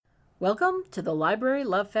Welcome to the Library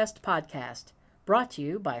Love Fest podcast, brought to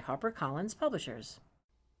you by HarperCollins Publishers.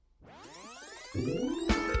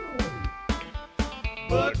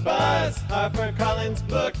 Book Buzz, HarperCollins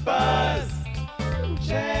Book Buzz.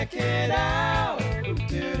 Check it out.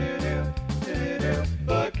 Do-do-do,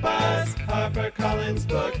 Book Buzz, HarperCollins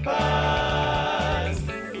Book Buzz.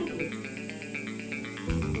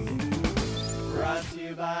 Brought to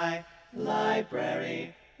you by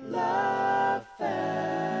Library Love Fest.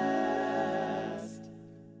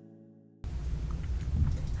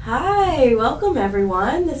 Hi, welcome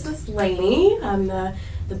everyone. This is Lainey. I'm the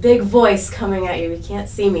big voice coming at you. You can't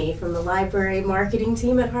see me, from the library marketing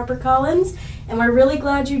team at HarperCollins. And we're really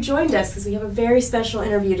glad you joined us because we have a very special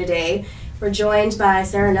interview today. We're joined by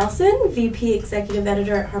Sara Nelson, VP Executive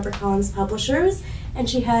Editor at HarperCollins Publishers. And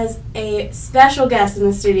she has a special guest in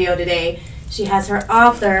the studio today. She has her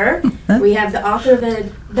author. We have the author of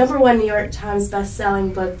the #1 New York Times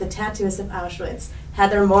best-selling book, The Tattooist of Auschwitz,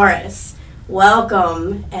 Heather Morris.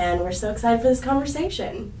 Welcome, and we're so excited for this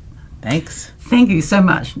conversation. Thanks. Thank you so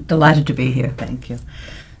much. Delighted to be here. Thank you.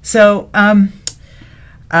 So,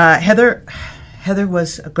 Heather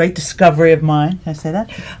was a great discovery of mine. Can I say that?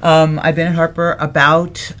 I've been at Harper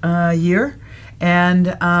about a year, and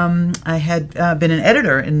I had been an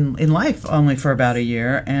editor in life only for about a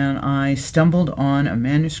year, and I stumbled on a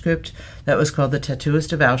manuscript that was called The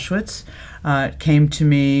Tattooist of Auschwitz. It came to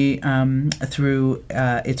me through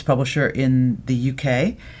its publisher in the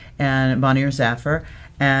UK, and Bonnier Zaffer.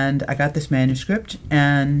 And I got this manuscript,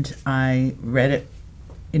 and I read it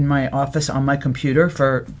in my office on my computer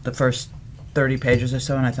for the first 30 pages or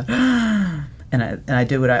so, and I thought, and I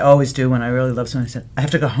did what I always do when I really love something. I said, I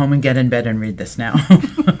have to go home and get in bed and read this now.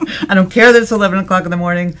 I don't care that it's 11 o'clock in the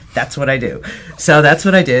morning. That's what I do. So that's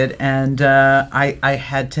what I did, and I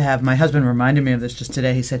had to have, my husband reminded me of this just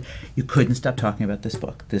today. He said, you couldn't stop talking about this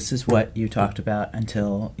book. This is what you talked about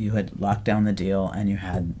until you had locked down the deal and you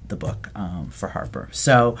had the book for Harper.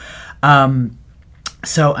 So I'm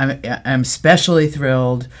especially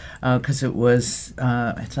thrilled because it was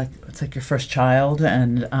it's like your first child,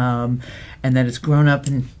 and that it's grown up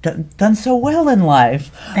and done so well in life.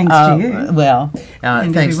 Thanks to you. Well,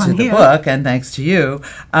 thanks to the book and thanks to you.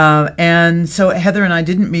 And so Heather and I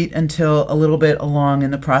didn't meet until a little bit along in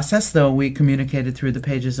the process, though we communicated through the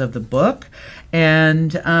pages of the book.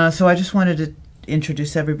 And so I just wanted to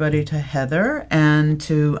introduce everybody to Heather and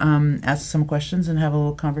to ask some questions and have a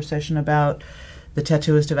little conversation about The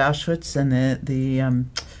Tattooist of Auschwitz and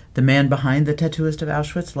the man behind The Tattooist of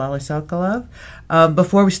Auschwitz, Lale Sokolov.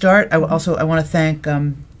 Before we start, I want to thank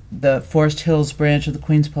the Forest Hills branch of the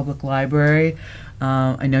Queens Public Library.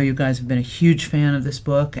 I know you guys have been a huge fan of this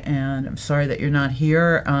book, and I'm sorry that you're not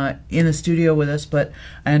here in the studio with us, but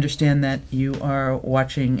I understand that you are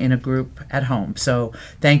watching in a group at home. So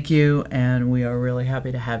thank you, and we are really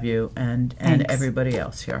happy to have you and everybody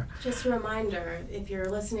else here. Just a reminder, if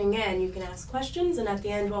you're listening in, you can ask questions, and at the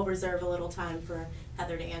end we'll reserve a little time for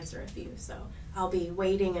Heather to answer a few. So I'll be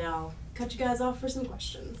waiting, and I'll cut you guys off for some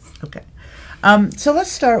questions. Okay. So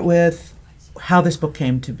let's start with how this book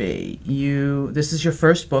came to be. This is your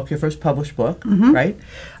first book, your first published book, right?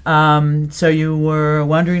 So you were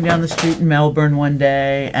wandering down the street in Melbourne one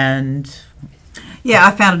day, and Yeah,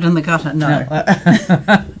 I found it in the gutter. No.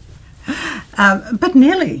 But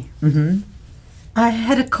nearly. Mm-hmm. I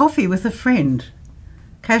had a coffee with a friend,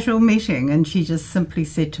 casual meeting, and she just simply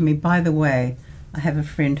said to me, by the way, I have a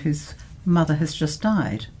friend whose mother has just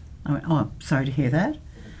died. I went, oh, I'm sorry to hear that.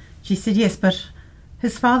 She said, yes, but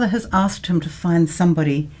his father has asked him to find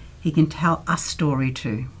somebody he can tell a story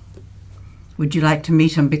to. Would you like to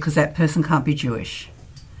meet him, because that person can't be Jewish?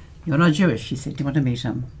 You're not Jewish, she said. Do you want to meet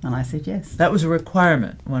him? And I said, yes. That was a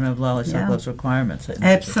requirement, one of Lale Sokolov's requirements.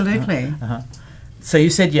 Absolutely. So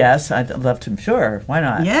you said yes. I'd love to. Sure, why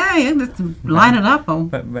not? Yeah, let's line it up.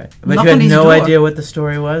 But you had no idea what the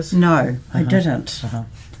story was? No, I didn't.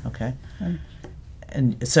 Okay.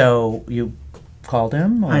 And so you called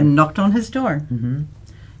him? Or? I knocked on his door. Mm-hmm.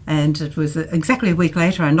 And it was exactly a week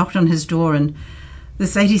later, I knocked on his door, and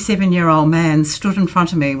this 87-year-old man stood in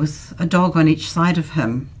front of me with a dog on each side of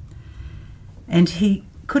him. And he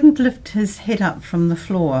couldn't lift his head up from the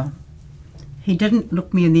floor. He didn't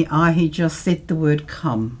look me in the eye, he just said the word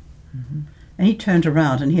come. Mm-hmm. And he turned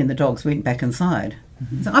around, and he and the dogs went back inside.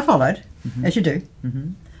 Mm-hmm. So I followed, as you do.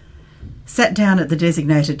 Mm-hmm. Sat down at the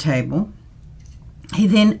designated table. He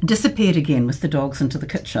then disappeared again with the dogs into the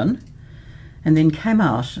kitchen, and then came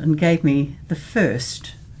out and gave me the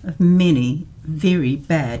first of many very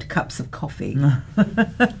bad cups of coffee.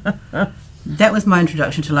 That was my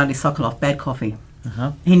introduction to Lale Sokolov, bad coffee.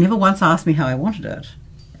 Uh-huh. He never once asked me how I wanted it.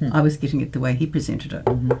 I was getting it the way he presented it.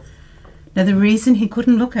 Mm-hmm. Now, the reason he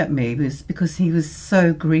couldn't look at me was because he was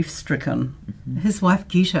so grief-stricken. His wife,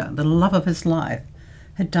 Gita, the love of his life,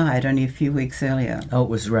 had died only a few weeks earlier. Oh, it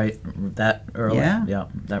was right that early. Yeah.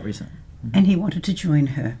 That recent. And he wanted to join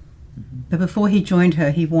her. But before he joined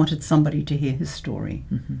her, he wanted somebody to hear his story.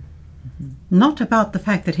 Not about the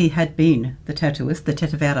fact that he had been the tattooist, the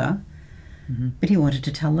Tetavera, but he wanted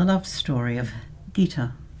to tell the love story of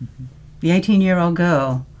Gita, the 18-year-old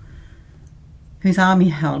girl whose arm he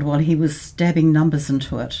held while he was stabbing numbers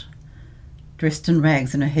into it, dressed in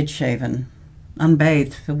rags and her head shaven,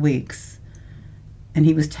 unbathed for weeks. And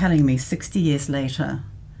he was telling me 60 years later,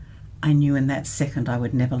 I knew in that second I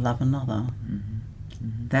would never love another.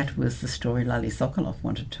 That was the story Lali Sokolov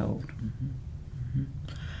wanted told.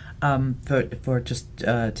 For just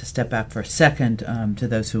to step back for a second, to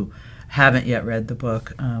those who haven't yet read the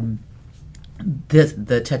book,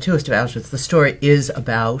 the Tattooist of Auschwitz, the story is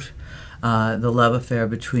about the love affair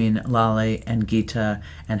between Lali and Gita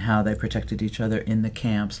and how they protected each other in the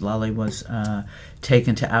camps. Lali was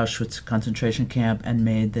taken to Auschwitz concentration camp and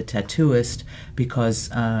made the tattooist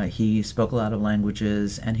because he spoke a lot of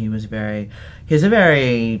languages, and he was a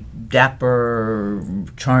very dapper,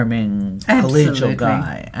 charming, collegial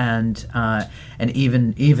guy, and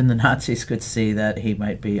even the Nazis could see that he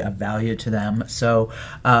might be of value to them. So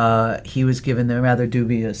he was given the rather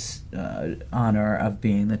dubious honor of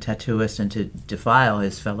being the tattooist and to defile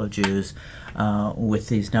his fellow Jews with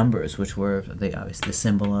these numbers, which were obviously the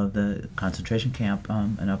symbol of the concentration camp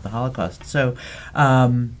and of the Holocaust. So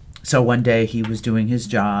one day he was doing his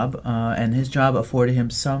job, and his job afforded him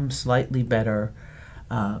some slightly better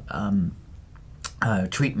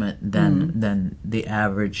treatment than the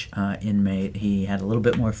average inmate. He had a little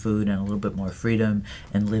bit more food and a little bit more freedom,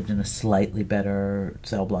 and lived in a slightly better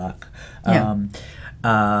cell block.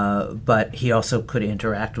 But he also could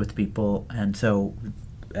interact with people, and so,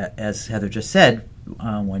 as Heather just said,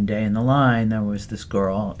 one day in the line, there was this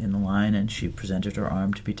girl in the line, and she presented her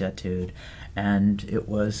arm to be tattooed, and it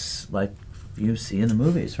was like you see in the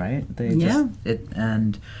movies, right?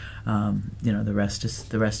 The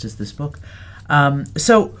rest is this book.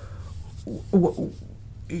 So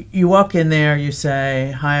you walk in there, you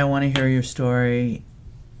say, "Hi, I want to hear your story,"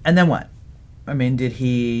 and then what? I mean, did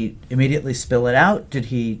he immediately spill it out?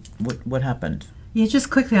 What happened? Yeah, just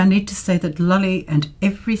quickly, I need to say that Lali and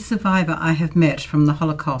every survivor I have met from the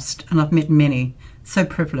Holocaust, and I've met many, so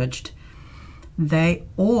privileged, they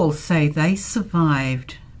all say they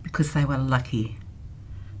survived because they were lucky.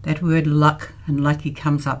 That word luck and lucky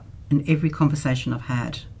comes up in every conversation I've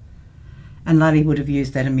had. And Lali would have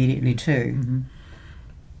used that immediately too.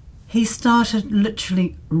 He started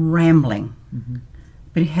literally rambling.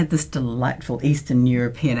 But he had this delightful Eastern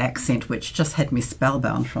European accent which just had me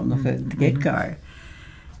spellbound from the get-go.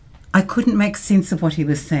 I couldn't make sense of what he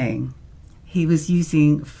was saying. He was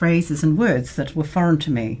using phrases and words that were foreign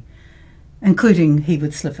to me, including he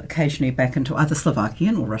would slip occasionally back into either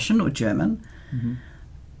Slovakian or Russian or German.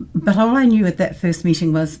 But all I knew at that first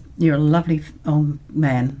meeting was, you're a lovely old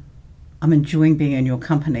man. I'm enjoying being in your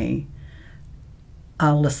company.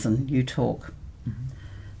 I'll listen, you talk.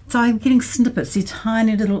 So I'm getting snippets, these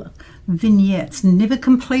tiny little vignettes, never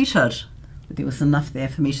completed. But there was enough there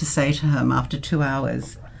for me to say to him after 2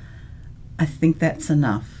 hours, I think that's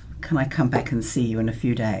enough. Can I come back and see you in a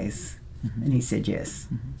few days? And he said yes.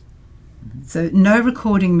 So no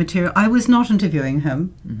recording material. I was not interviewing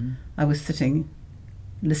him. I was sitting,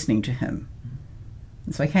 listening to him.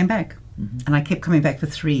 And so I came back. And I kept coming back for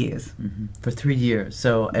 3 years. For 3 years.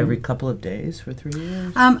 So every couple of days for 3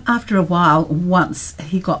 years? After a while, once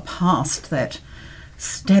he got past that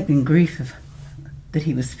stabbing grief that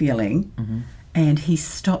he was feeling, and he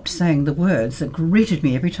stopped saying the words that greeted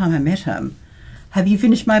me every time I met him. Have you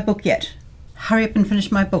finished my book yet? Hurry up and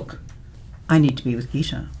finish my book. I need to be with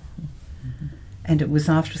Gita. And it was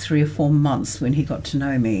after 3 or 4 months when he got to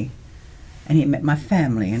know me, and he met my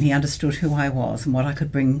family, and he understood who I was and what I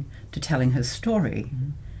could bring to telling his story,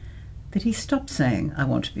 that he stopped saying, I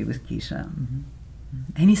want to be with Gita.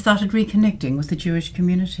 And he started reconnecting with the Jewish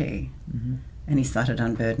community. And he started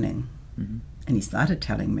unburdening. And he started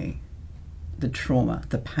telling me the trauma,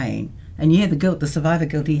 the pain, and the guilt, the survivor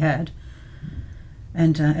guilt he had.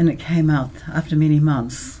 And it came out after many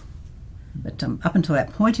months. But up until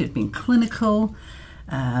that point, it had been clinical,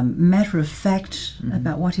 matter of fact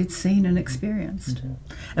about what he'd seen and experienced.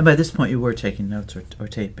 And by this point you were taking notes or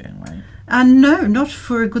taping, right? No, not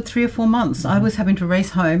for a good 3 or 4 months. I was having to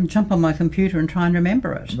race home, jump on my computer and try and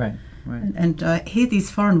remember it. Right. And hear these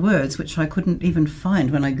foreign words which I couldn't even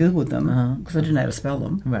find when I Googled them because I didn't know how to spell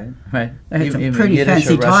them. Right. They had some pretty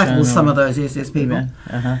fancy titles, some of those SS people.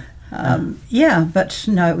 Yeah, but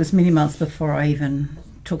no, it was many months before I even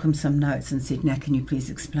took him some notes and said, now can you please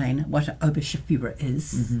explain what an Oberschifführer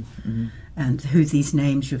is and who these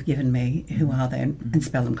names you've given me, who are they, and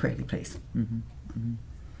spell them correctly, please.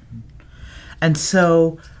 And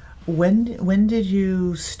so, when did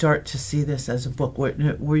you start to see this as a book?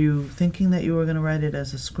 Were you thinking that you were going to write it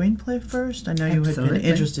as a screenplay first? I know you had been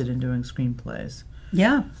interested in doing screenplays.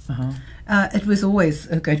 Yeah. It was always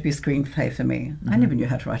going to be a screenplay for me. I never knew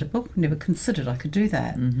how to write a book, never considered I could do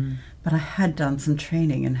that. But I had done some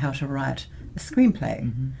training in how to write a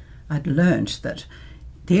screenplay. I'd learned that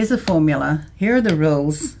there's a formula, here are the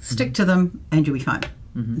rules, stick to them, and you'll be fine.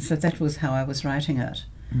 So that was how I was writing it.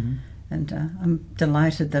 And I'm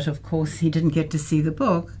delighted that, of course, he didn't get to see the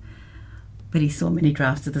book, but he saw many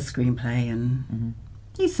drafts of the screenplay and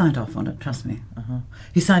he signed off on it, trust me.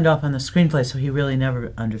 He signed off on the screenplay, so he really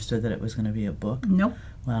never understood that it was going to be a book? Nope.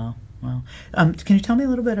 Wow. Can you tell me a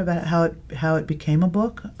little bit about how it became a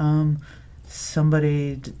book?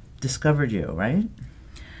 Somebody discovered you, right?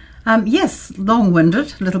 Yes,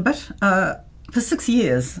 long-winded a little bit. For 6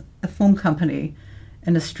 years, a film company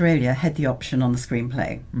in Australia had the option on the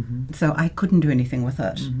screenplay, so I couldn't do anything with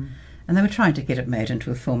it. And they were trying to get it made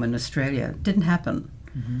into a film in Australia. It didn't happen.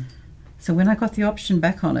 So when I got the option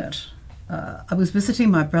back on it, I was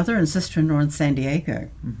visiting my brother and sister-in-law in San Diego.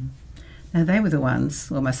 Now they were the ones,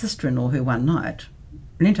 well, my sister-in-law, who one night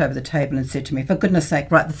leant over the table and said to me, for goodness sake,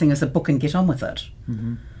 write the thing as a book and get on with it.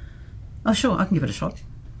 Oh, sure, I can give it a shot.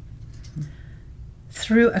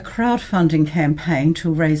 Through a crowdfunding campaign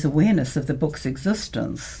to raise awareness of the book's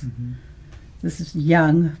existence, this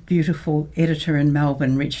young, beautiful editor in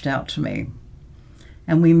Melbourne reached out to me.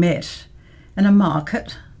 And we met in a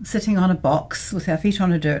market, sitting on a box with our feet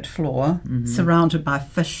on a dirt floor, surrounded by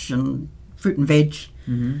fish and fruit and veg.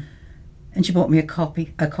 And she bought me a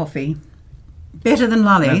coffee, better than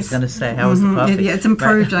Lolly's. I was going to say, how was the coffee? Yeah, it's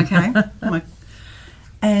improved, okay.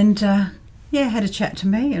 And had a chat to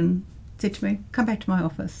me and said to me, come back to my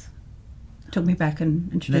office. Took me back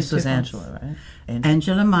and introduced This was her. Angela, right?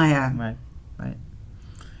 Angela Meyer. Right.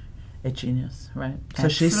 A genius, right? So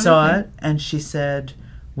Absolutely. she saw it and she said,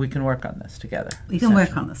 we can work on this together. We can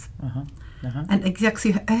work on this. And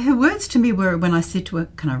exactly, her words to me were, when I said to her,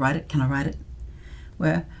 can I write it?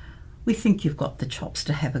 Were, we think you've got the chops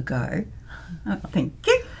to have a go. Thank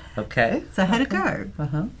you. Okay. So I had a go.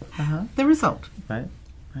 The result. Right.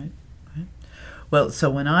 Well, so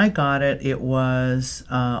when I got it, it was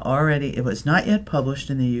it was not yet published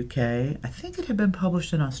in the UK. I think it had been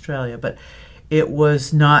published in Australia, but it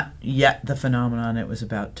was not yet the phenomenon it was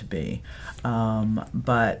about to be.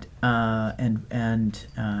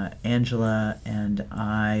 Angela and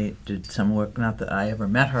I did some work, not that I ever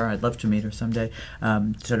met her, I'd love to meet her someday,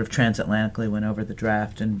 sort of transatlantically went over the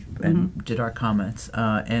draft and did our comments,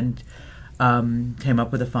 and came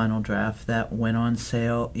up with a final draft that went on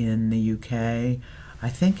sale in the UK, I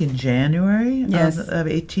think in January of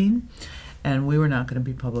 18, and we were not going to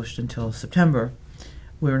be published until September.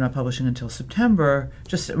 We were not publishing until September,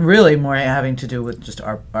 just really more having to do with just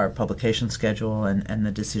our publication schedule and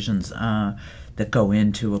the decisions that go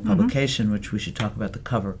into a publication, which we should talk about the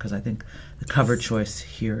cover, because I think the cover choice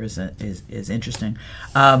here is interesting.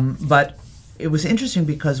 But it was interesting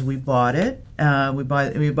because we bought it. We buy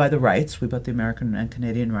the rights. We bought the American and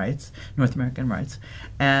Canadian rights, North American rights,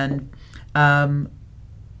 and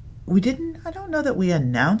we didn't. I don't know that we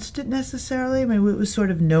announced it necessarily. I mean, it was sort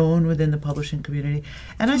of known within the publishing community,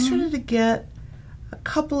 and I started to get a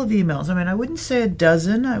couple of emails. I mean, I wouldn't say a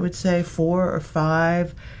dozen. I would say 4 or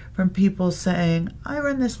 5 from people saying, I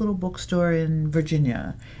run this little bookstore in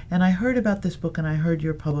Virginia, and I heard about this book, and I heard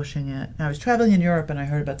you're publishing it. And I was traveling in Europe, and I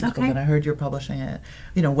heard about this book, and I heard you're publishing it.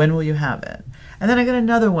 You know, when will you have it? And then I got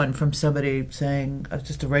another one from somebody saying,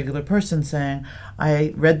 just a regular person saying,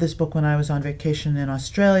 I read this book when I was on vacation in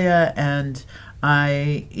Australia, and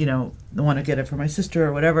I, want to get it for my sister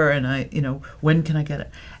or whatever, and when can I get it?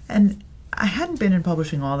 And I hadn't been in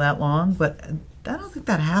publishing all that long, but I don't think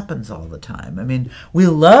that happens all the time. I mean, we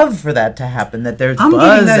love for that to happen, that there's I'm buzz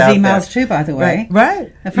getting those out emails there. too, by the way.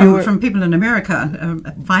 Right. From people in America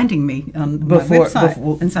finding me on my website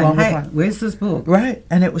and saying, hey, where's this book? Right.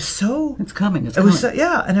 And it was so... It's coming. It was so,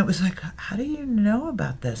 yeah. And it was like, how do you know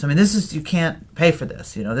about this? I mean, you can't pay for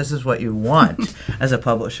this. This is what you want as a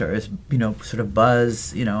publisher is, sort of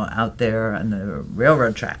buzz, out there on the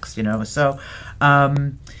railroad tracks,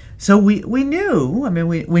 So we knew, I mean,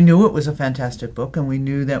 we knew it was a fantastic book, and we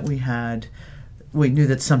knew that we had we knew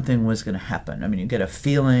that something was going to happen. I mean, you get a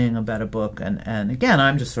feeling about a book, and again,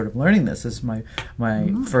 I'm just sort of learning this. This is my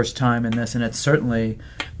first time in this, and it's certainly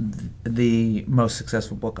the most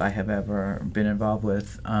successful book I have ever been involved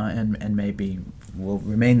with, and maybe will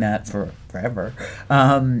remain that forever.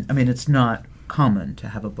 I mean, it's not common to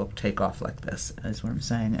have a book take off like this, is what I'm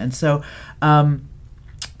saying. And so,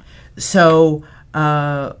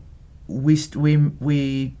 we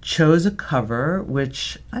chose a cover,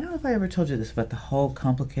 which I don't know if I ever told you this about the whole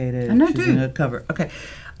complicated choosing a cover. Okay,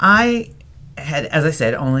 I had, as I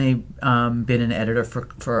said, only been an editor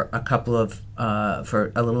for a couple of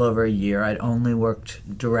for a little over a year. I'd only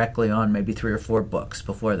worked directly on maybe 3 or 4 books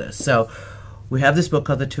before this. So we have this book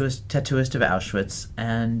called The Tattooist of Auschwitz,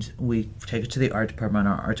 and we take it to the art department.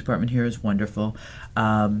 Our art department here is wonderful,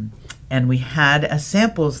 and we had as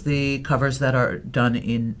samples the covers that are done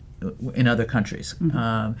in other countries,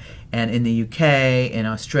 and in the UK, in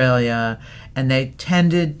Australia, and they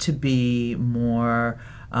tended to be more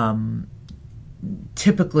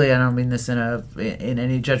typically, I don't mean this in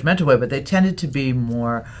any judgmental way, but they tended to be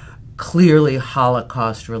more clearly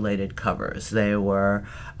Holocaust-related covers. They were,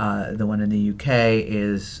 the one in the UK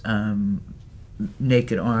is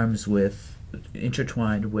naked arms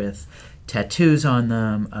intertwined with tattoos on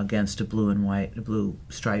them against a blue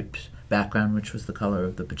striped background, which was the color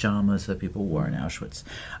of the pajamas that people wore in Auschwitz.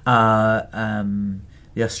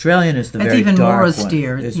 The Australian is the it's very even dark more one.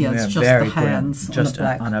 austere. It's just the hands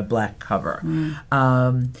on a black cover.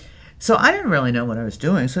 So I didn't really know what I was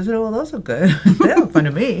doing. So I said, well, those look good. They look fun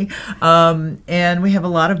to me. And we have a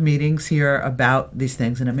lot of meetings here about these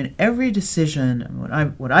things. And I mean, every decision,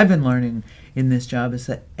 what I've been learning in this job is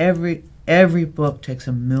that every book takes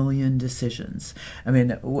a million decisions. I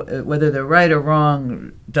mean, whether they're right or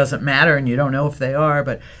wrong doesn't matter, and you don't know if they are,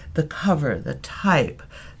 but the cover, the type,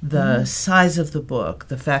 the size of the book,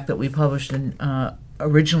 the fact that we published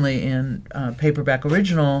originally in paperback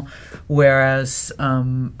original, whereas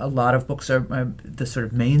a lot of books are the sort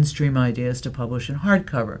of mainstream ideas to publish in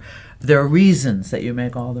hardcover. There are reasons that you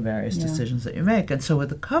make all the various decisions that you make. And so with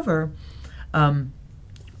the cover, our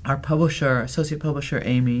associate publisher,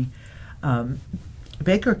 Amy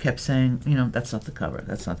Baker, kept saying, that's not the cover.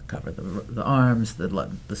 That's not the cover. The arms,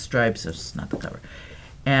 the stripes, that's not the cover.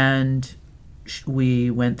 And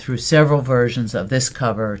we went through several versions of this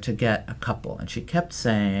cover to get a couple. And she kept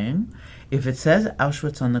saying, if it says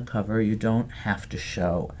Auschwitz on the cover, you don't have to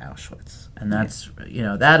show Auschwitz. And that's,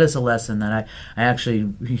 that is a lesson that I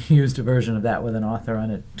actually used a version of that with an author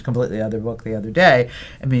on a completely other book the other day.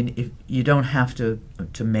 I mean, if you don't have to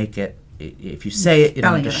make it, if you say it, you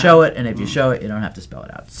don't have to show it, and if you show it, you don't have to spell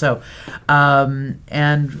it out. So,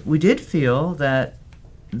 and we did feel that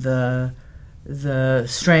the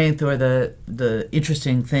strength or the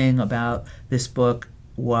interesting thing about this book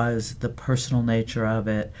was the personal nature of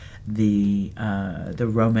it, the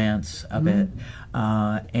romance of it,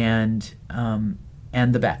 and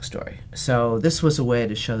the backstory. So this was a way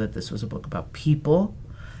to show that this was a book about people,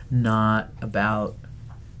 not about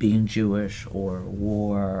being Jewish or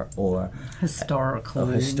war or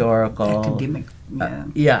historical, academic.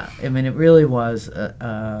 Yeah, I mean, it really was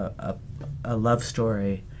a love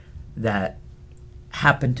story that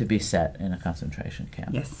happened to be set in a concentration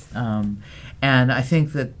camp. Yes. And I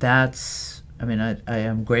think that's, I mean, I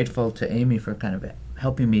am grateful to Amy for kind of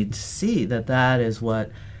helping me to see that is what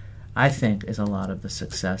I think is a lot of the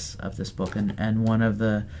success of this book, and one of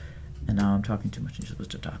the, and now I'm talking too much, you're supposed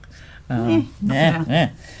to talk.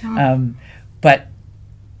 But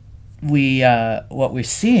what we're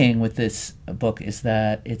seeing with this book is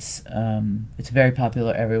that it's very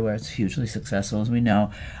popular everywhere. It's hugely successful, as we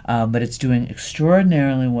know, but it's doing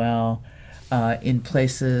extraordinarily well in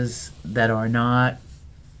places that are not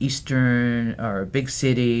Eastern or big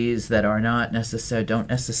cities, that are not don't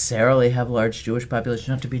necessarily have large Jewish populations.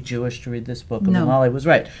 You don't have to be Jewish to read this book. No. And Molly was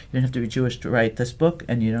right. You don't have to be Jewish to write this book,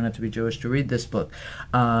 and you don't have to be Jewish to read this book.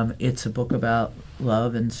 It's a book about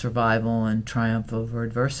love and survival and triumph over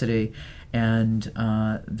adversity, and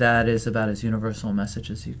that is about as universal a message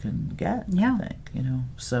as you can get. Yeah. I think,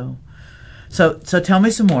 So tell me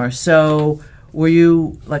some more. So were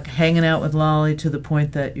you like hanging out with Lolly to the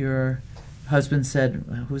point that your husband said,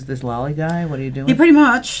 "Who's this Lolly guy? What are you doing?" Yeah, pretty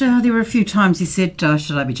much. There were a few times he said,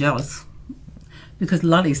 "Should I be jealous?" Because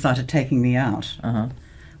Lolly started taking me out.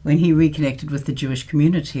 When he reconnected with the Jewish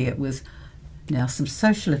community, it was now some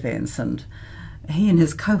social events, and he and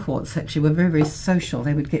his cohorts actually were very, very social.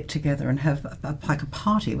 They would get together and have a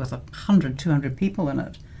party with 100, 200 people in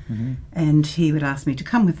it. And he would ask me to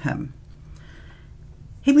come with him.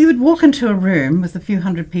 We would walk into a room with a few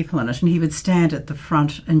hundred people in it, and he would stand at the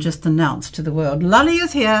front and just announce to the world, "Lolly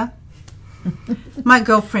is here." My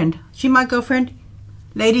girlfriend. She my girlfriend?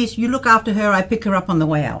 Ladies, you look after her, I pick her up on the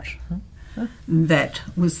way out. That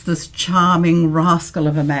was this charming rascal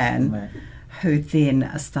of a man Right. who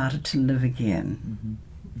then started to live again.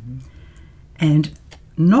 And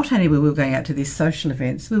not only were we going out to these social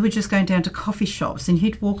events, we were just going down to coffee shops, and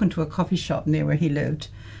he'd walk into a coffee shop near where he lived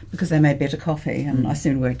because they made better coffee, and I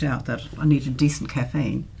soon worked out that I needed decent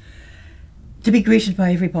caffeine. To be greeted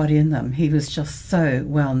by everybody in them, he was just so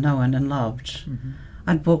well known and loved.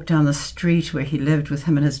 I'd walk down the street where he lived with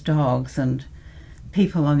him and his dogs, and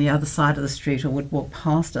people on the other side of the street would walk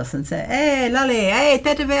past us and say, "Hey, Lolly, hey,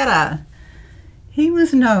 Teta Vera." He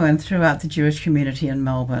was known throughout the Jewish community in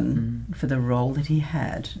Melbourne for the role that he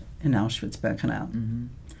had in Auschwitz-Birkenau.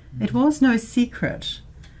 It was no secret,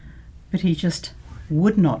 but he just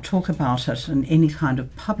would not talk about it in any kind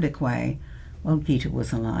of public way while Gita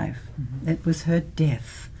was alive. It was her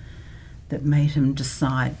death that made him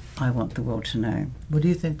decide, I want the world to know. What do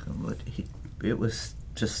you think? It was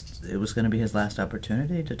going to be his last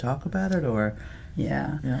opportunity to talk about it, or?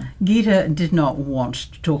 Yeah. Yeah. Gita did not want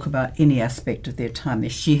to talk about any aspect of their time there.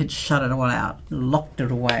 She had shut it all out, locked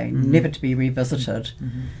it away, never to be revisited,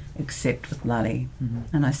 except with Lali.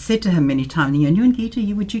 And I said to him many times, you and Gita,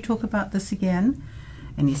 would you talk about this again?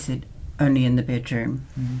 And he said, only in the bedroom,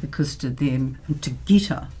 because to them, and to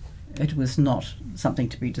Gita, it was not something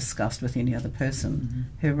to be discussed with any other person,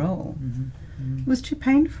 her role. It was too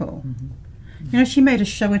painful. You know, she made a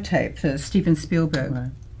shower tape for Steven Spielberg.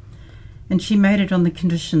 Right. And she made it on the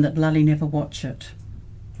condition that Lali never watch it.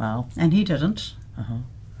 Wow. And he didn't.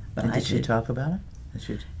 But And I did she did. talk about it? Did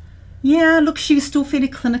she? Yeah, look, she was still fairly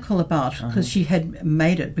clinical about it because she had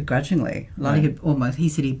made it begrudgingly. Lali had almost, he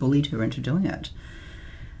said he bullied her into doing it.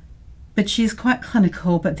 But she's quite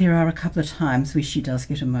clinical, but there are a couple of times where she does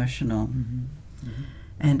get emotional.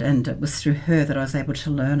 And it was through her that I was able to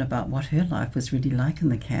learn about what her life was really like in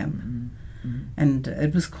the camp. And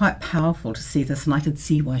it was quite powerful to see this, and I could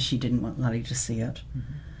see why she didn't want Lali to see it.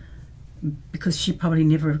 Because she probably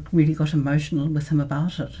never really got emotional with him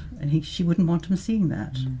about it, and she wouldn't want him seeing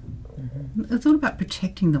that. It's all about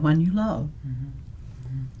protecting the one you love.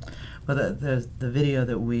 Well, the video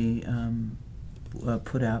that we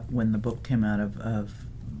put out when the book came out of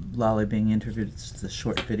Lali being interviewed, it's the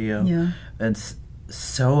short video. Yeah. It's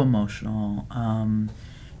so emotional.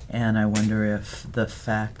 And I wonder if the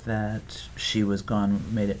fact that she was gone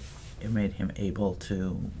made him able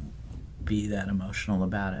to be that emotional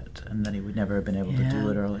about it, and that he would never have been able to do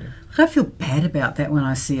it earlier. I feel bad about that when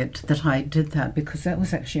I see it, that I did that, because that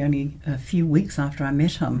was actually only a few weeks after I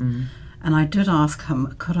met him. And I did ask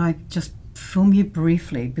him, could I just film you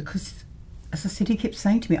briefly? Because, as I said, he kept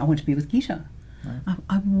saying to me, I want to be with Gita.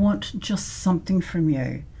 I want just something from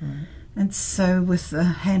you. And so with a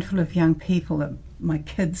handful of young people that my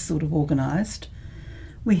kids sort of organised,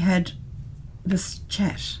 we had this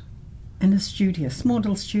chat in a studio, small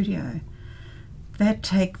little studio. That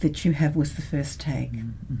take that you have was the first take,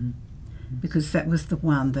 because that was the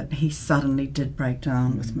one that he suddenly did break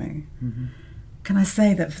down with me. Can I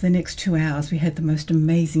say that for the next 2 hours we had the most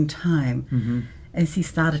amazing time as he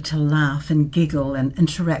started to laugh and giggle and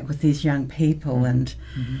interact with these young people. And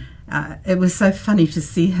it was so funny to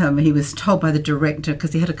see him. He was told by the director,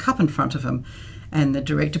 because he had a cup in front of him, and the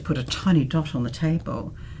director put a tiny dot on the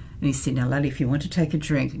table, and he said, now Lali, if you want to take a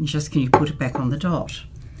drink, can you put it back on the dot?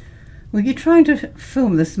 Well, you're trying to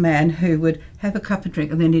film this man who would have a cup of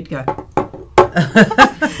drink and then he'd go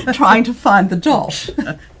trying to find the dot.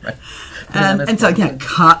 And so,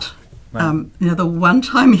 cut. The one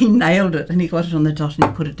time he nailed it and he got it on the dot and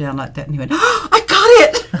he put it down like that and he went, oh, I got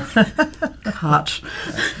it! Cut.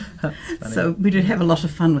 So we did have a lot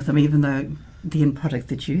of fun with him, even though the end product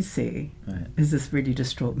that you see is this really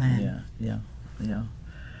distraught man. Yeah.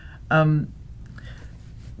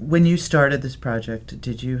 When you started this project,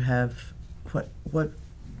 did you have what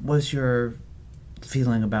was your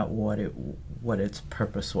feeling about what its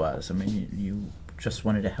purpose was? I mean, you just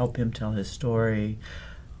wanted to help him tell his story,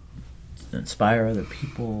 inspire other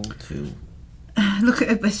people to. Look,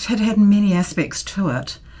 it had many aspects to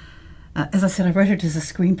it. As I said, I wrote it as a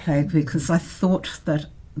screenplay because I thought that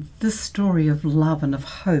this story of love and of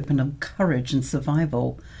hope and of courage and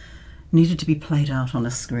survival needed to be played out on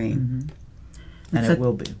a screen. And so, it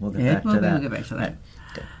will be. We'll get back to that. We'll get back to that. Right.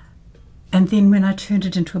 Okay. And then when I turned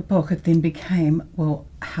it into a book, it then became, well,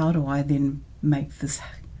 how do I then make this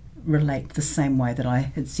relate the same way that I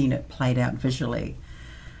had seen it played out visually?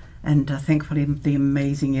 And thankfully the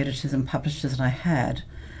amazing editors and publishers that I had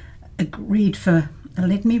agreed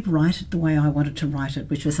let me write it the way I wanted to write it,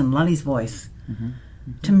 which was in Lali's voice.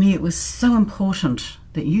 To me, it was so important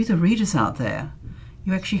that you, the readers out there,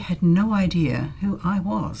 you actually had no idea who I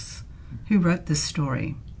was, who wrote this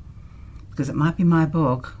story. Because it might be my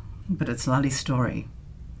book, but it's Lali's story.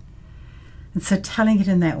 And so telling it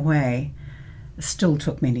in that way still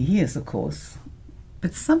took many years, of course.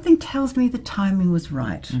 But something tells me the timing was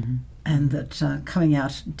right, and that coming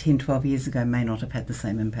out 10, 12 years ago may not have had the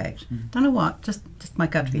same impact. Don't know what, just my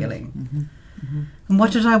gut feeling. And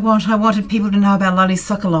what did I want? I wanted people to know about Lali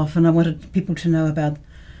Sokolov, and I wanted people to know about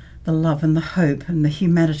the love and the hope and the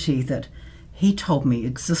humanity that he told me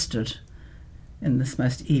existed in this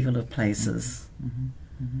most evil of places.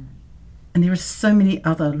 And there are so many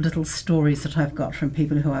other little stories that I've got from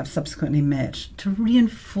people who I've subsequently met to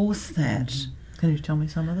reinforce that. Can you tell me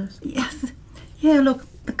some of those? Yes. Yeah, look,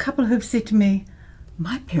 the couple who've said to me,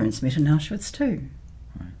 my parents met in Auschwitz too.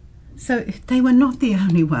 Right. So they were not the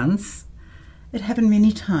only ones. It happened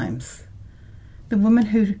many times. The woman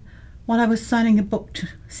who, while I was signing a book,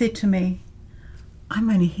 said to me, I'm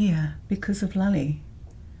only here because of Lali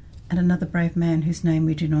and another brave man whose name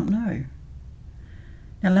we do not know.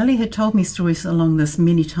 Now, Lali had told me stories along this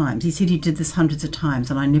many times. He said he did this hundreds of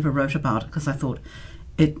times, and I never wrote about it because I thought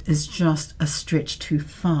it is just a stretch too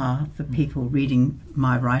far for people reading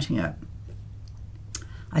my writing it.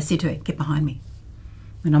 I said to her, get behind me.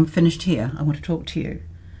 When I'm finished here, I want to talk to you.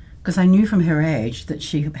 Because I knew from her age that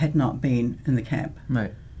she had not been in the camp.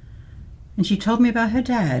 Right. And she told me about her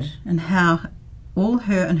dad and how all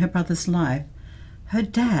her and her brother's life, her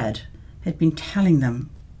dad had been telling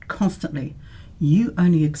them constantly, you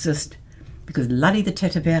only exist because Lali the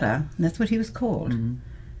Tetevera, and that's what he was called, and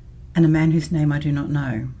a man whose name I do not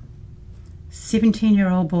know.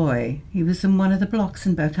 17-year-old boy, he was in one of the blocks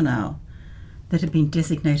in Birkenau that had been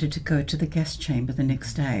designated to go to the gas chamber the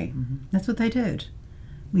next day. That's what they did.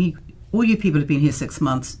 All you people have been here 6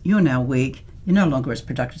 months, you're now weak, you're no longer as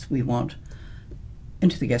productive as we want.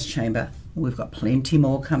 Into the gas chamber. We've got plenty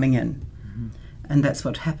more coming in. And that's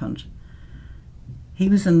what happened. He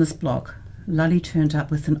was in this block. Lali turned up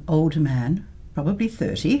with an older man, probably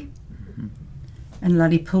 30, and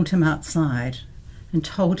Lali pulled him outside and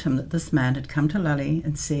told him that this man had come to Lali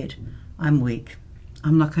and said, I'm weak.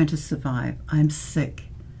 I'm not going to survive. I'm sick.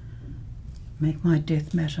 Make my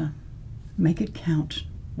death matter. Make it count.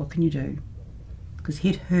 What can you do? Because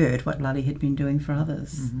he'd heard what Lali had been doing for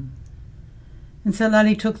others. And so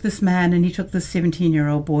Lali took this man and he took this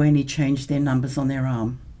 17-year-old boy and he changed their numbers on their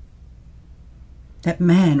arm. That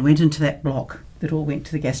man went into that block that all went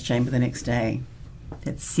to the gas chamber the next day.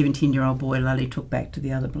 That 17-year-old boy Lali took back to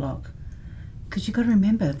the other block. Because you've got to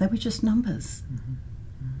remember, they were just numbers.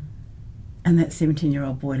 And that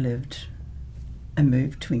 17-year-old boy lived and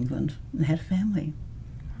moved to England and had a family.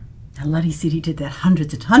 Now, Lali said he did that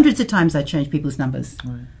hundreds of times. I changed people's numbers.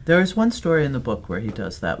 Right. There is one story in the book where he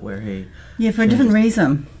does that, where he... Yeah, for a different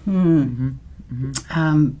reason.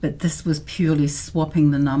 But this was purely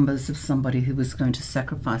swapping the numbers of somebody who was going to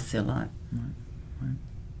sacrifice their life.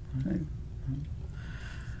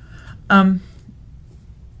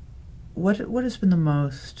 What has been the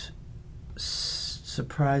most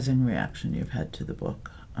surprising reaction you've had to the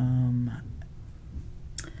book?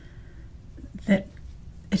 That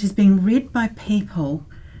it is being read by people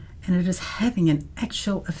and it is having an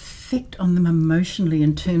actual effect on them emotionally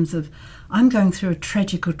in terms of, I'm going through a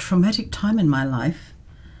tragic or traumatic time in my life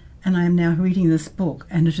and I am now reading this book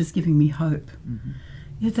and it is giving me hope.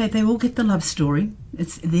 Yeah, they all get the love story.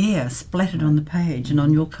 It's there, splattered on the page and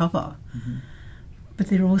on your cover. But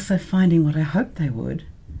they're also finding what I hoped they would,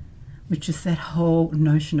 which is that whole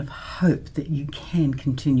notion of hope that you can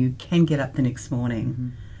continue, can get up the next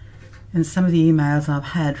morning. And some of the emails I've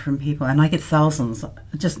had from people, and I get thousands.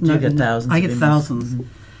 You get thousands? I get thousands.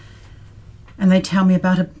 And they tell me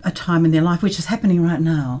about a time in their life, which is happening right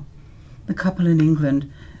now. The couple in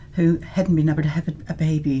England who hadn't been able to have a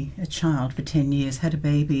baby, a child, for 10 years, had a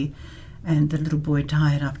baby, and the little boy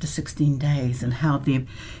died after 16 days, and how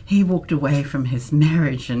he walked away from his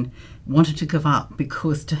marriage and wanted to give up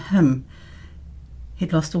because to him,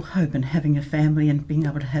 he'd lost all hope in having a family and being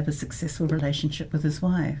able to have a successful relationship with his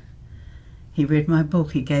wife. He read my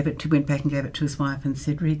book, went back and gave it to his wife and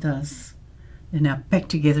said, read this. They're now back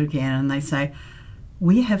together again, and they say,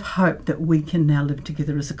 we have hope that we can now live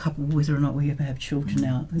together as a couple, whether or not we ever have children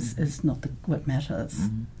now is not what matters.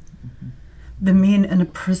 The men in a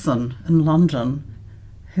prison in London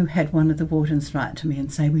who had one of the wardens write to me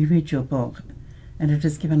and say, we read your book and it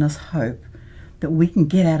has given us hope that we can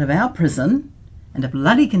get out of our prison, and if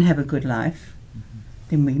Lali can have a good life,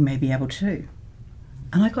 then we may be able to.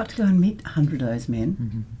 And I got to go and meet 100 of those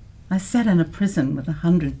men. I sat in a prison with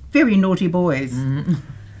 100 very naughty boys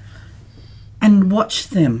and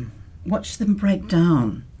watched them break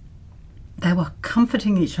down they were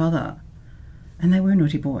comforting each other, and they were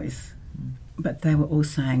naughty boys, but they were all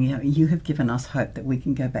saying, you have given us hope that we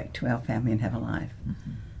can go back to our family and have a life.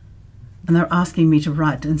 And they're asking me to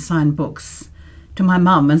write and sign books to my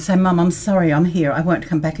mum and say, Mum, I'm sorry, I'm here, I won't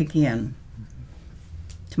come back again.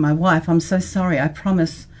 To my wife, I'm so sorry, I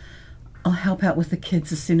promise I'll help out with the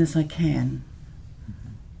kids as soon as I can.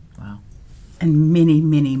 Wow. And many,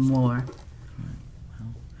 many more.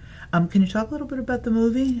 Can you talk a little bit about the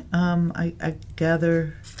movie? I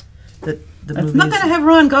gather that the movie It's not going to have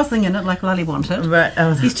Ryan Gosling in it like Lolly wanted. Right,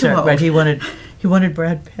 He's too old. Right, he wanted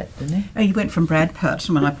Brad Pitt, didn't he? Oh, he went from Brad Pitt,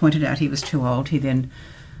 and when I pointed out he was too old, he then...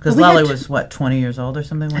 Because Lolly was, 20 years old or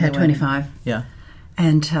something? When they went 25. in? Yeah.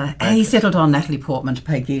 And he settled on Natalie Portman to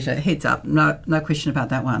play Gita. Heads up, no question about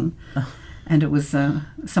that one. Oh. And it was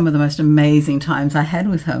some of the most amazing times I had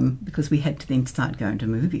with him, because we had to then start going to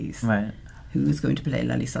movies. Right. Who was going to play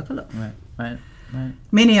Lally Sokolov? Right.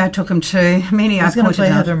 Many I took him to. Many I He's going to pointed play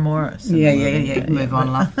out. Heather Morris. Yeah. Move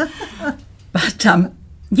on, love. But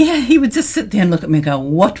he would just sit there and look at me and go,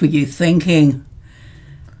 "What were you thinking?"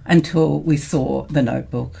 Until we saw The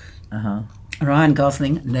Notebook. Ryan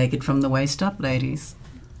Gosling, naked from the waist up, ladies.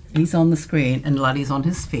 He's on the screen and Lolly's on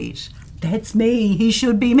his feet. That's me. He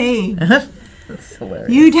should be me. That's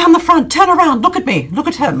hilarious. You down the front, turn around, look at me, look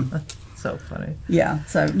at him. So funny. Yeah,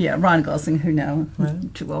 Ryan Gosling, who now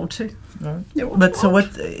too old to. Right. But so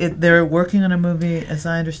they're working on a movie, as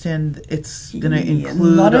I understand, it's going to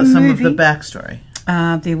include some of the backstory.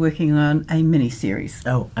 They're working on a mini-series.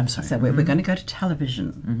 Oh, I'm sorry. So we're going to go to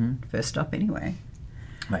television, first stop anyway.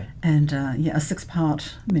 Right. And a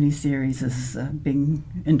 6-part mini-series is being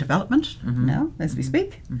in development now, as we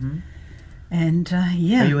speak. And Are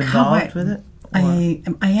you involved with it? I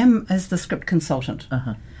am as the script consultant.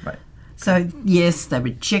 Right. So, yes, they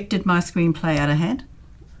rejected my screenplay out of hand,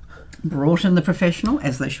 brought in the professional,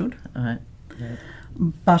 as they should. All right.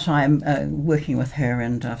 But I'm working with her,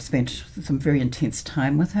 and I've spent some very intense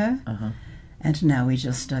time with her. And now we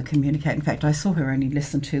just communicate. In fact, I saw her only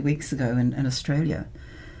less than 2 weeks ago in Australia.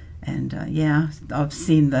 And, I've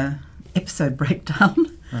seen the episode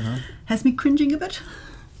breakdown. Has me cringing a bit.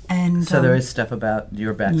 And so there is stuff about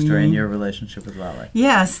your backstory and your relationship with Lolly.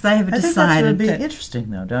 Yes, they have decided. I think that would be interesting,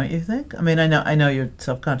 though, don't you think? I mean, I know you're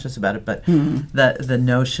self-conscious about it, but the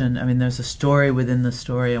notion. I mean, there's a story within the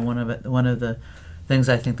story, and one of the things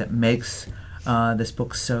I think that makes this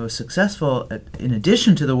book so successful, in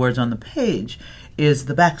addition to the words on the page, is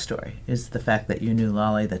the backstory. Is the fact that you knew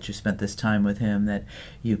Lolly, that you spent this time with him, that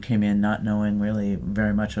you came in not knowing really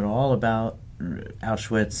very much at all about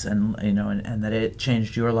Auschwitz, and that it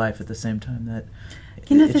changed your life at the same time that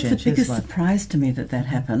that's the biggest surprise to me that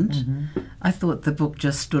happened. I thought the book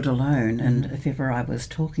just stood alone, and if ever I was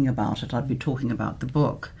talking about it, I'd be talking about the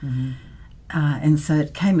book. And so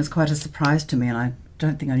it came as quite a surprise to me, and I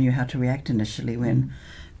don't think I knew how to react initially when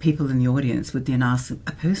people in the audience would then ask a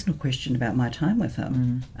personal question about my time with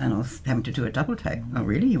him, and I was having to do a double take. Oh,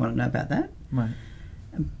 really? You want to know about that? Right.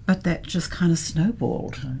 But that just kind of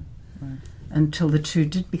snowballed. Right. Until the two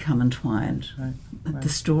did become entwined. Right. The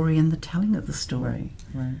story and the telling of the story.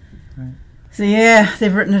 Right. So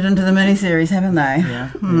they've written it into the miniseries, haven't they?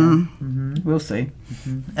 Yeah. We'll see.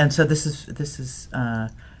 And so this is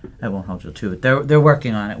I won't hold you to it. They're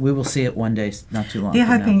working on it. We will see it one day, not too long. They're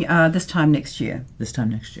hoping this time next year. This time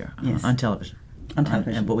next year, yes. On television. On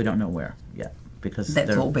television, but we don't know where yet because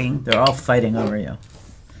they're all fighting over you.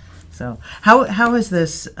 So how has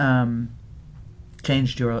this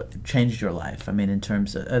changed your life? I mean, in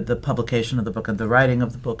terms of the publication of the book and the writing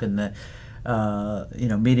of the book and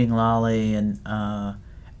the meeting Lolly and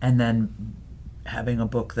then having a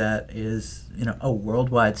book that is a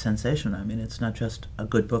worldwide sensation. I mean, it's not just a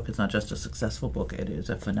good book. It's not just a successful book. It is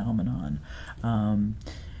a phenomenon.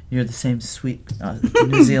 You're the same sweet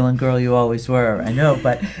New Zealand girl you always were. I know,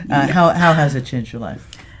 but how has it changed your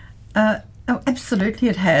life? Oh, absolutely,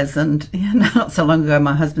 it has. And not so long ago,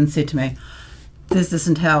 my husband said to me, "This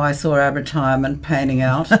isn't how I saw our retirement panning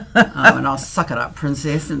out." And I'll suck it up,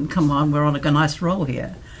 princess, and come on, we're on a nice roll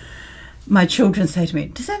here. My children say to me,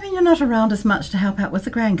 "Does that mean you're not around as much to help out with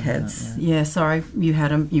the grandkids?" Yeah, sorry, you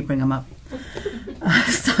had them, you bring them up.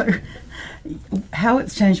 So how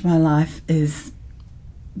it's changed my life is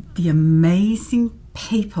the amazing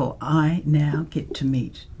people I now get to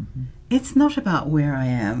meet. It's not about where I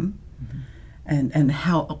am and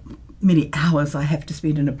how many hours I have to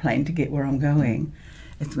spend in a plane to get where I'm going.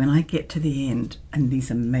 It's when I get to the end and these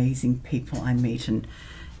amazing people I meet. And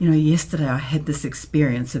yesterday I had this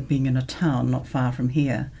experience of being in a town not far from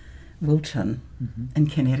here, Wilton, in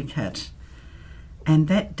Connecticut. And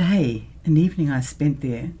that day, an evening I spent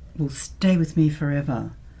there, will stay with me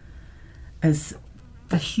forever. as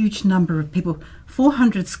the huge number of people,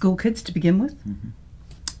 400 school kids to begin with,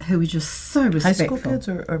 who were just so respectful. High school kids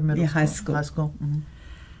or middle Yeah, school? high school. High school. Mm-hmm.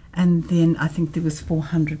 And then I think there was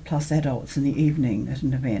 400 plus adults in the evening at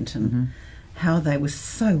an event, and how they were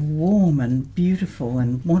so warm and beautiful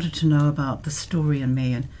and wanted to know about the story and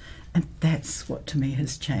me. And that's what to me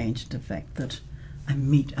has changed, the fact that I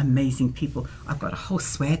meet amazing people. I've got a whole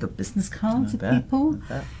swag of business cards of people.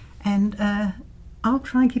 And I'll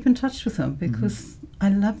try and keep in touch with them because I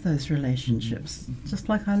love those relationships. Just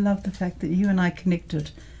like I love the fact that you and I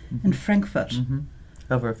connected in Frankfurt.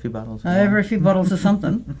 Over a few bottles. Over a few bottles of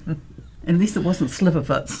something. At least it wasn't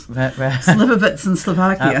Slivovitz. Right. Slivovitz in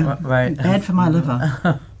Slovakia. Right. Bad for my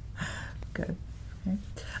liver. Good.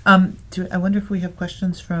 Okay. I wonder if we have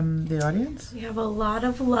questions from the audience? We have a lot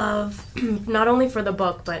of love, not only for the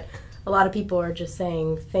book, but a lot of people are just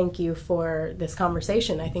saying thank you for this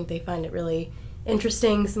conversation. I think they find it really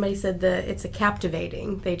interesting. Somebody said that it's a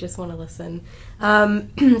captivating. They just want to listen.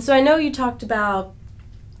 So I know you talked about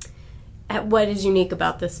what is unique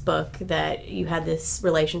about this book, that you had this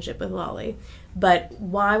relationship with Lolly, but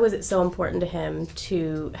why was it so important to him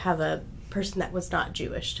to have a person that was not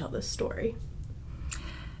Jewish tell this story?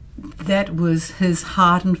 That was his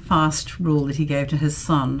hard and fast rule that he gave to his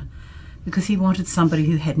son, because he wanted somebody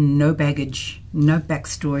who had no baggage, no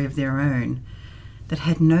backstory of their own, that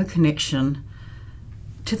had no connection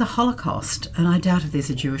to the Holocaust. And I doubt if there's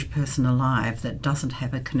a Jewish person alive that doesn't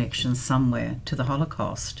have a connection somewhere to the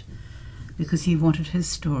Holocaust, because he wanted his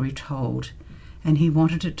story told, and he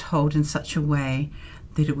wanted it told in such a way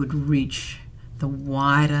that it would reach the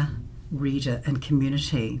wider reader and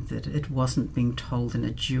community, that it wasn't being told in a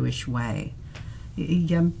Jewish way. He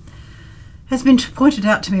has been pointed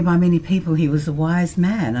out to me by many people, he was a wise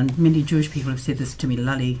man, and many Jewish people have said this to me.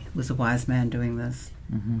 Lully was a wise man doing this.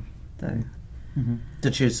 So, To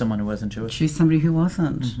choose someone who wasn't Jewish? choose somebody who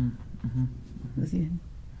wasn't. Was he?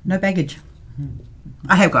 No baggage.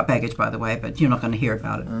 I have got baggage, by the way, but you're not going to hear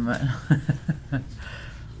about it.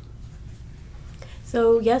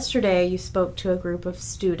 So yesterday you spoke to a group of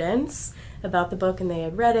students about the book, and they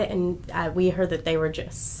had read it, and we heard that they were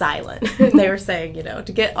just silent. They were saying,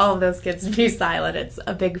 to get all of those kids to be silent, it's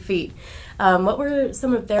a big feat. What were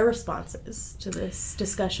some of their responses to this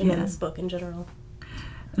discussion and this book in general?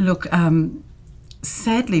 Look,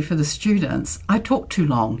 sadly for the students, I talked too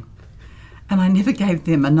long. And I never gave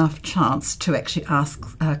them enough chance to actually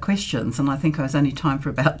ask questions. And I think I was only time for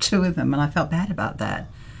about 2 of them, and I felt bad about that.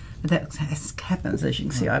 But that happens, as you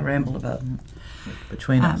can see, I ramble about.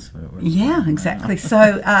 Between us. Yeah, exactly.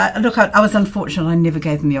 So, look, I was unfortunate. I never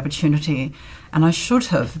gave them the opportunity. And I should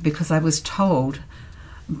have, because I was told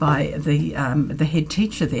by the head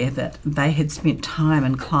teacher there that they had spent time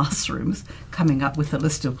in classrooms coming up with a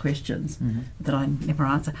list of questions that I never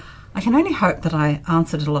answered. I can only hope that I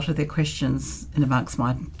answered a lot of their questions in amongst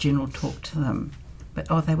my general talk to them. But,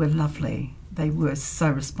 they were lovely. They were so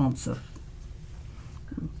responsive.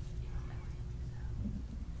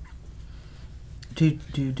 Do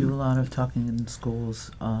you do a lot of talking in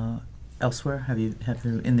schools elsewhere? Have you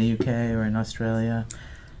in the UK or in Australia?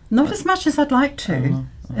 Not as much as I'd like to.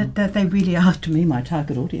 They really are, to me, my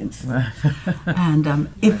target audience. And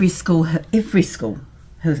every school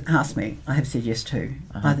who's asked me, I have said yes to,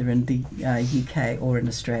 either in the UK or in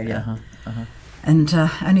Australia. And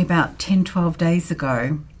only about 10, 12 days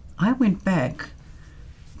ago, I went back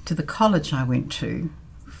to the college I went to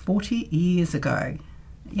 40 years ago.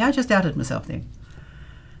 Yeah, I just outed myself then.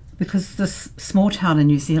 Because this small town in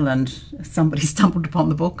New Zealand, somebody stumbled upon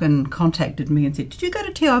the book and contacted me and said, "Did you go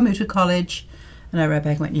to Te Awamutu College?" And I wrote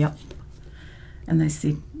back and went, "Yep." And they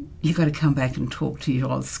said, "You've got to come back and talk to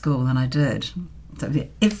your old school." And I did. So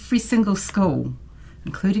every single school,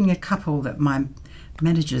 including a couple that my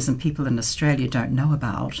managers and people in Australia don't know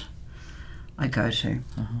about, I go to.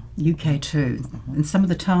 UK too. In some of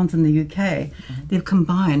the towns in the UK, they've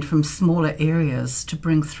combined from smaller areas to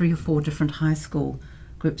bring 3 or 4 different high school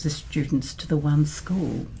groups of students to the one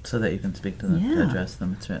school. So that you can speak to them, to address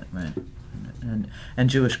them. That's right. And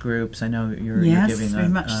Jewish groups. I know you're giving very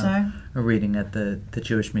much so. A reading at the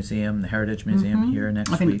Jewish Museum, the Heritage Museum here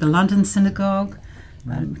next I think week. the London Synagogue,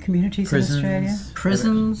 communities in Australia,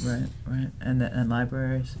 prisons, right, and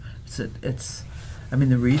libraries. It's. I mean,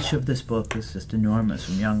 the reach of this book is just enormous,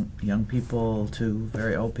 from young people to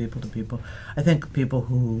very old people to people. I think people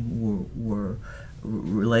who were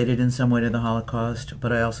related in some way to the Holocaust,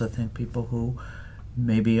 but I also think people who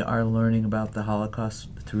maybe are learning about the Holocaust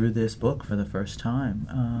through this book for the first time.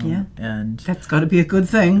 And that's got to be a good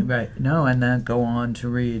thing. Right. No, and then go on to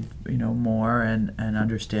read, more and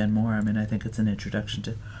understand more. I mean, I think it's an introduction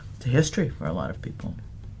to history for a lot of people.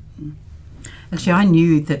 Actually, I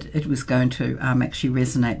knew that it was going to actually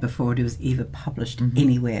resonate before it was ever published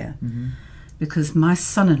anywhere. Because my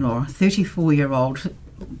son-in-law, 34-year-old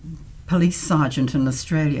police sergeant in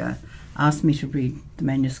Australia, asked me to read the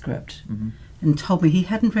manuscript and told me he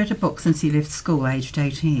hadn't read a book since he left school, aged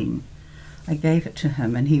 18. I gave it to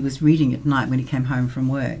him, and he was reading at night when he came home from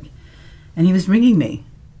work. And he was ringing me,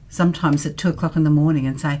 sometimes at 2 o'clock in the morning,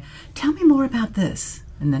 and say, "Tell me more about this."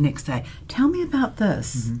 And the next day, "Tell me about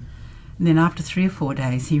this." And then after 3 or 4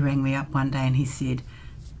 days, he rang me up one day and he said,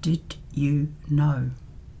 "Did you know?"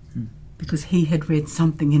 Because he had read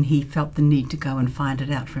something and he felt the need to go and find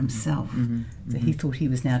it out for himself. So he thought he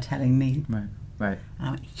was now telling me. Right. And I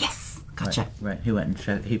went, "Yes, gotcha." Right. He went and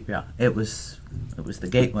showed. It was the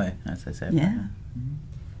gateway, as I said. Yeah.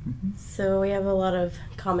 So we have a lot of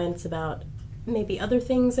comments about maybe other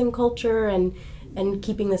things in culture and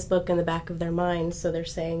keeping this book in the back of their minds. So they're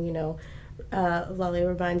saying, you know, Lolly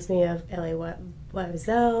reminds me of Elie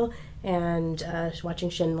Wiesel and watching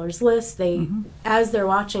Schindler's List. They, as they're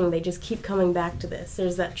watching, they just keep coming back to this.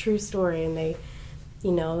 There's that true story, and they,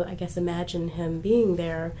 you know, I guess imagine him being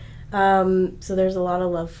there. So there's a lot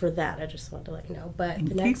of love for that. I just wanted to let you know. But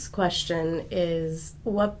the next question is,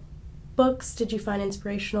 what books did you find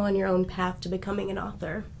inspirational in your own path to becoming an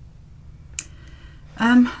author?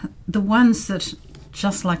 The ones that,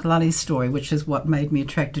 just like Lolly's story, which is what made me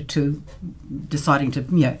attracted to deciding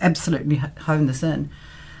to, absolutely hone this in,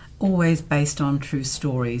 always based on true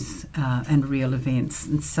stories and real events.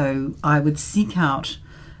 And so I would seek out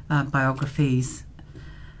biographies.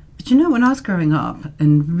 But when I was growing up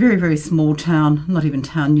in very, very small town, not even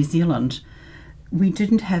town, New Zealand, we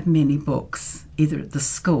didn't have many books, either at the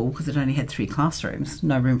school, because it only had 3 classrooms,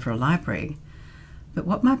 no room for a library. But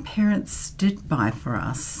what my parents did buy for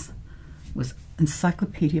us was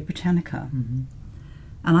Encyclopedia Britannica.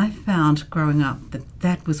 And I found growing up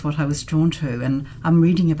that was what I was drawn to. And I'm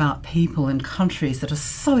reading about people in countries that are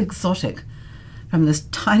so exotic, from this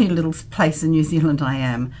tiny little place in New Zealand I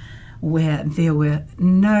am, where there were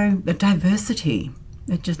no diversity.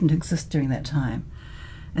 It just didn't exist during that time.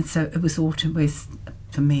 And so it was always,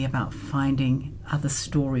 for me, about finding other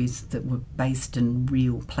stories that were based in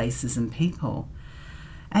real places and people.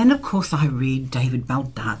 And of course I read David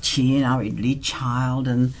Baldacci and I read Lee Child,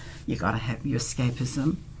 and you got to have your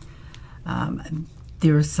escapism.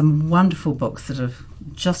 There are some wonderful books that have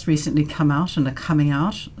just recently come out and are coming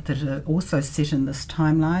out that are also set in this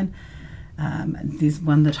timeline. There's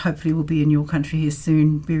one that hopefully will be in your country here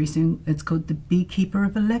soon, very soon. It's called The Beekeeper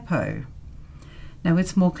of Aleppo. Now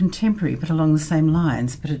it's more contemporary but along the same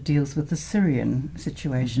lines, but it deals with the Syrian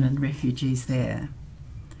situation and refugees there.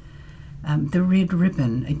 The Red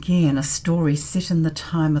Ribbon, again, a story set in the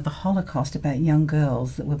time of the Holocaust about young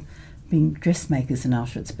girls that were being dressmakers in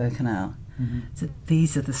Auschwitz-Birkenau. So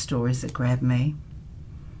these are the stories that grab me,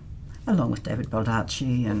 along with David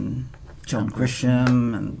Baldacci and John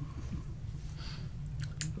Grisham. And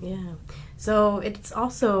yeah. So it's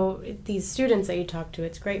also, these students that you talk to,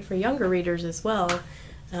 it's great for younger readers as well.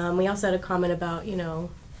 We also had a comment about,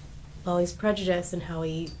 Lolly's prejudice and how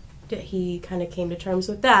he kind of came to terms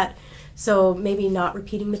with that. So maybe not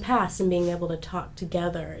repeating the past and being able to talk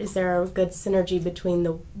together. Is there a good synergy between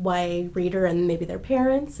the YA reader and maybe their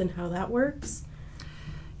parents and how that works?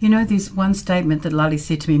 There's one statement that Lolly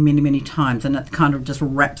said to me many, many times, and it kind of just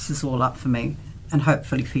wraps this all up for me, and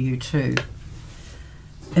hopefully for you too.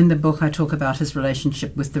 In the book, I talk about his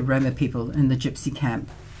relationship with the Roma people in the gypsy camp.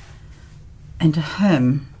 And to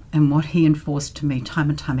him, and what he enforced to me time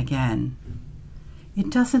and time again, it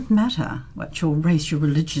doesn't matter what your race, your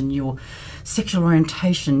religion, your sexual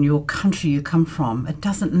orientation, your country you come from. It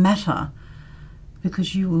doesn't matter,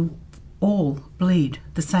 because you will all bleed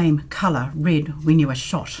the same colour, red, when you are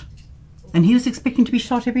shot. And he was expecting to be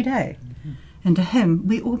shot every day. And to him,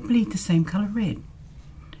 we all bleed the same colour, red.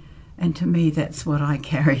 And to me, that's what I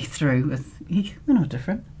carry through with, we're not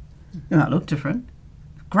different. We might look different.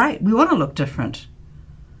 Great, we want to look different.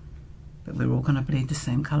 But we're all going to bleed the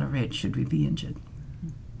same colour red should we be injured.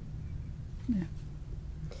 Yeah.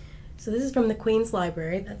 So this is from the Queen's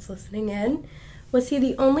Library that's listening in. Was he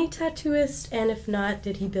the only tattooist? And if not,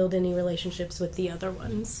 did he build any relationships with the other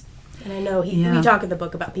ones? And I know we talk in the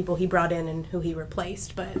book about people he brought in and who he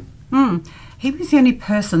replaced, but... He was the only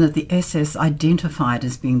person that the SS identified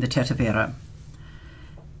as being the tatuator.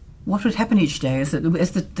 What would happen each day is that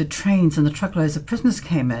as the trains and the truckloads of prisoners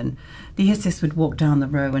came in, the SS would walk down the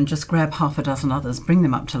row and just grab half a dozen others, bring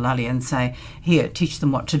them up to Lolly and say, "Here, teach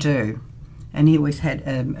them what to do." And he always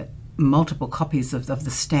had multiple copies of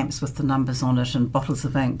the stamps with the numbers on it and bottles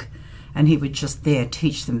of ink. And he would just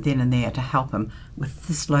teach them then and there to help him with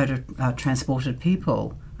this load of transported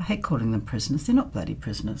people. I hate calling them prisoners. They're not bloody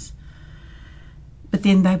prisoners. But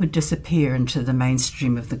then they would disappear into the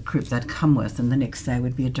mainstream of the group they'd come with, and the next day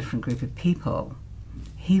would be a different group of people.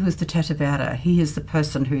 He was the Tatavara. He is the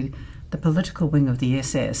person who the political wing of the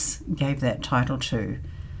SS gave that title to,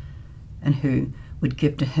 and who would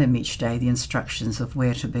give to him each day the instructions of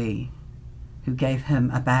where to be, who gave him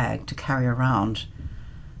a bag to carry around.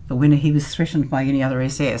 But when he was threatened by any other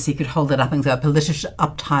SS, he could hold it up and go, politische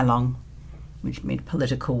Abteilung, which meant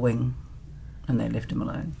political wing, and they left him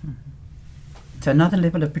alone. Mm-hmm. So another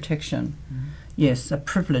level of protection. Mm-hmm. Yes, a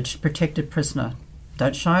privileged, protected prisoner.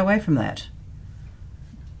 Don't shy away from that.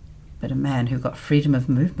 But a man who got freedom of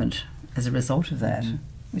movement as a result of that,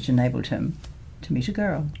 which enabled him to meet a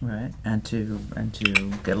girl. Right, and to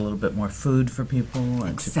get a little bit more food for people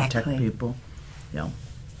and to protect people. To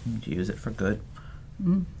use it for good.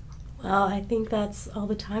 Mm. Well, I think that's all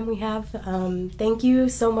the time we have. Thank you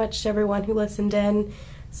so much to everyone who listened in.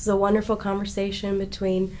 This is a wonderful conversation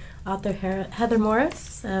between author Heather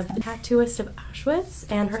Morris, The Tattooist of Auschwitz,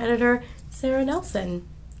 and her editor, Sara Nelson.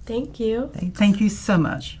 Thank you. Thank you so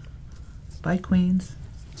much. Bye, Queens.